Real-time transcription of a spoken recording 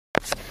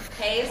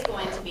Kay is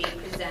going to be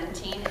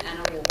presenting an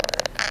award.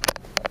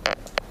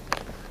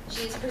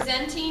 She's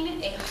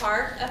presenting a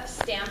Heart of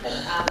Stampin'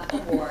 Up!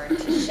 Award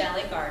to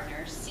Shelley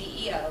Gardner,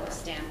 CEO of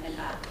Stampin'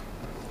 Up!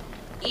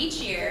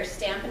 Each year,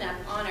 Stampin' Up!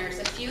 Honors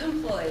a few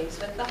employees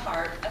with the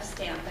Heart of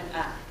Stampin'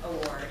 Up!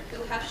 Award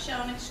who have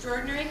shown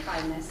extraordinary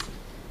kindness,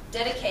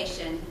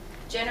 dedication,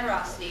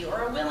 generosity,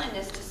 or a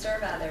willingness to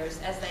serve others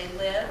as they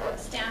live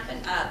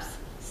Stampin' Up.'s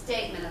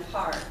Statement of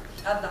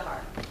the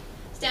Heart.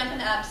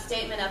 Stampin' Up's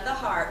Statement of the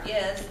Heart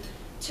is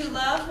to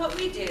love what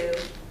we do,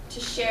 to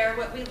share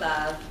what we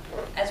love,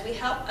 as we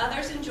help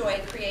others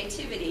enjoy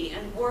creativity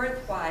and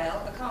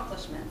worthwhile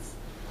accomplishments.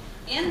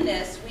 In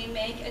this, we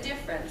make a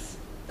difference.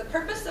 The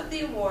purpose of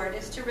the award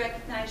is to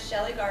recognize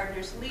Shelley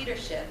Gardner's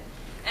leadership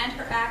and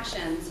her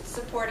actions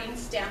supporting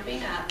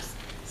Stampin' Up's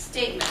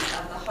Statement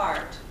of the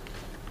Heart.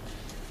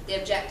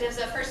 The objectives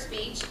of her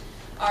speech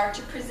are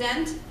to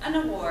present an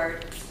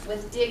award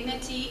with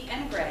dignity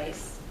and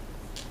grace,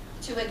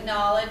 to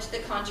acknowledge the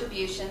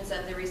contributions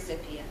of the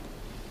recipient.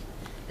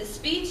 The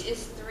speech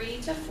is 3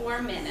 to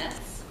 4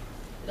 minutes.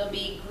 It'll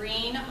be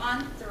green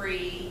on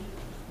 3,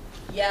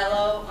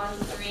 yellow on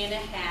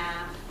 3.5,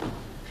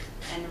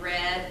 and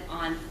red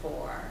on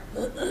 4.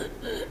 You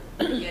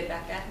good,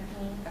 Becca?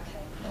 Mm-hmm.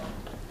 Okay, cool.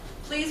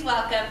 Please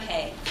welcome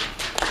Kay.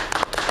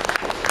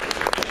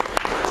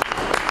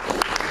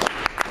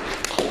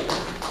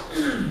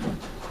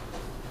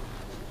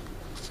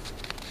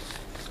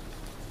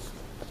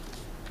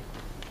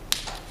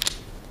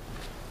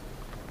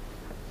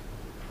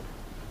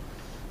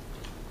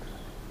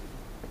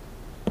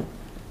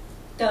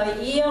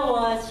 The year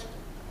was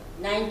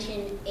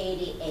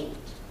 1988.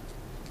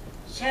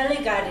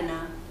 Shelley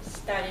Gardner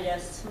started a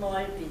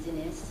small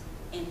business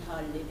in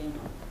her living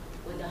room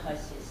with her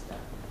sister.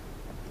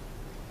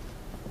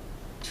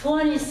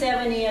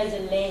 27 years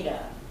later,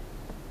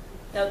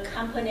 the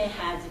company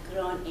has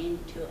grown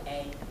into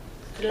a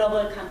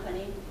global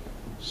company,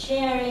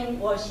 sharing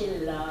what she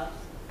loves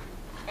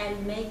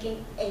and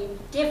making a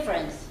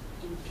difference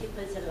in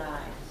people's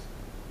lives.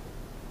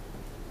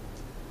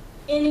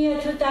 In year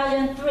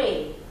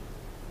 2003,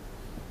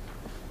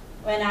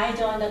 when I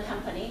joined the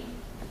company,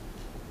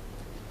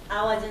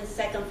 I was in the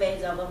second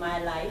phase of my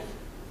life,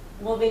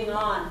 moving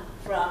on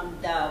from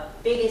the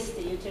biggest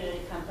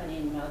utility company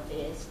in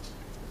Northeast.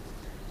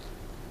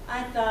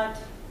 I thought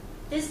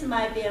this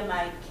might be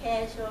my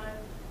casual,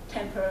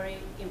 temporary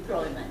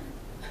employment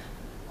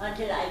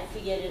until I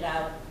figured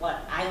out what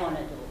I want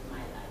to do with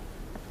my life.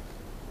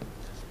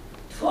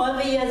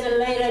 12 years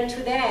later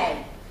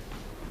today,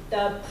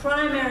 the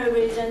primary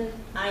reason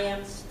I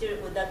am still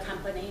with the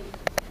company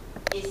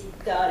is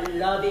the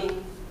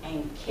loving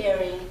and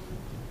caring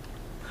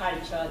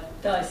culture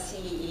the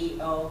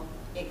CEO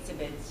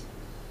exhibits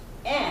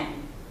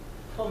and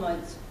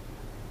promotes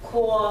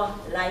core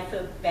life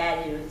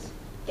values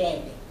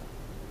daily.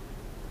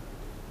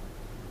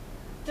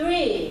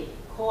 3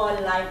 core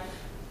life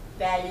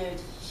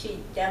values she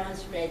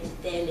demonstrates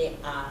daily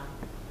are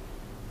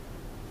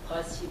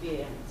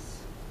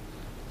perseverance,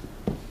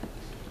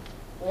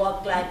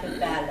 work-life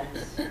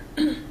balance,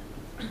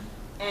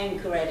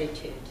 and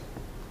gratitude.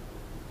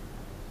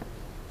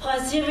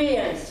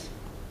 Perseverance.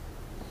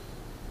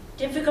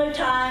 Difficult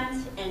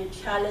times and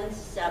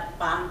challenges are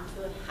bound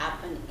to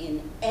happen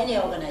in any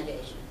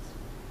organizations.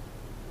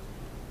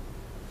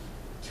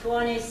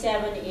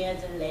 27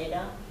 years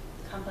later,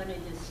 company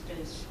is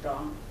still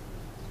strong,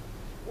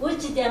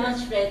 which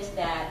demonstrates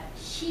that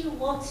she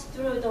works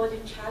through those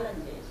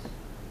challenges,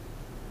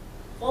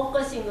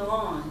 focusing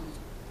on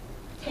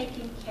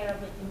taking care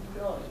of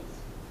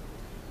employees.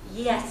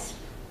 Yes,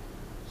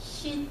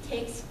 she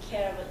takes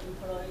care of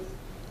employees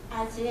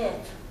as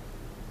if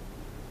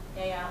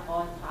they are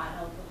all part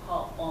of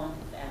her own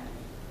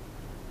family.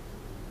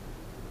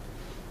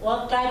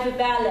 Work-life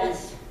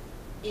balance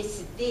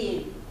is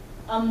the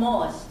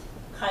most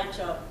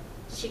culture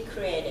she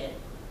created,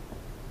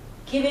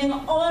 giving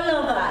all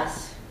of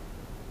us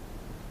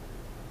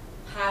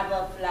have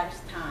a flex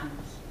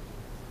times.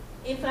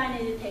 If I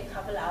need to take a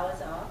couple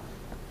hours off,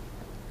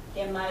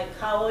 get my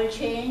car oil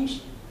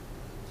changed,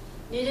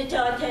 needed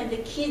to attend the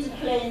kids'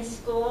 play in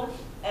school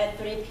at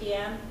 3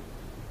 p.m.,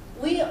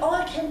 we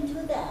all can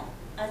do that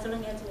as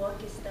long as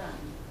work is done.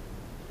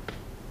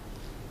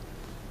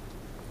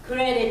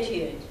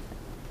 Gratitude.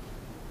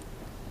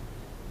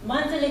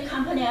 Monthly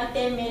company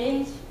update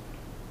meetings,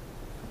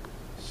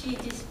 she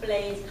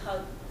displays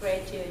her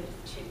gratitude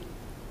to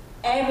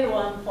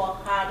everyone for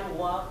hard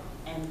work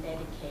and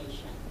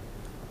dedication.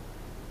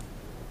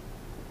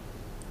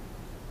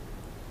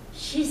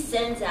 She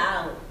sends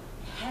out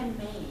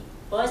handmade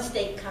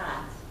birthday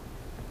cards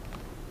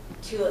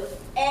to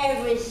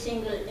every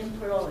single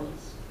employee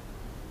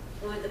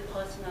with a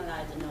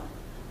personalized note,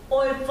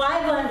 all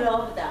 500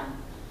 of them,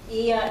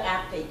 year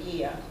after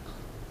year.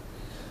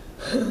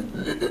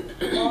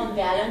 On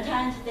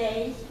Valentine's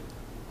Day,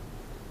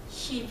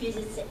 she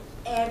visits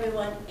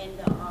everyone in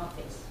the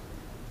office,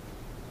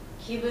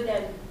 give them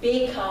a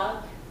big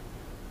hug,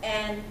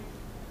 and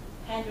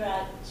hand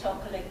out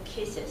chocolate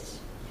kisses.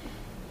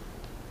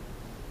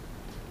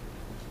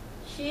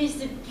 She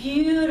is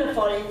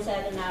beautiful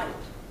inside and out.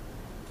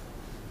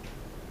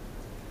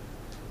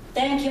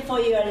 Thank you for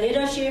your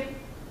leadership.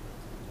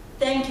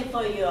 Thank you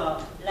for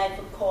your life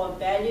core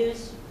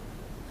values.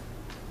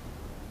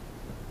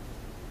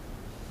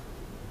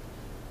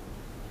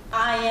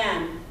 I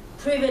am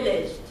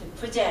privileged to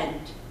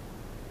present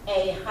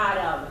a Heart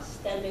of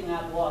Stamping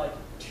Up Award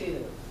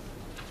to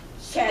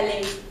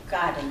Shelley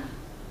Gardner.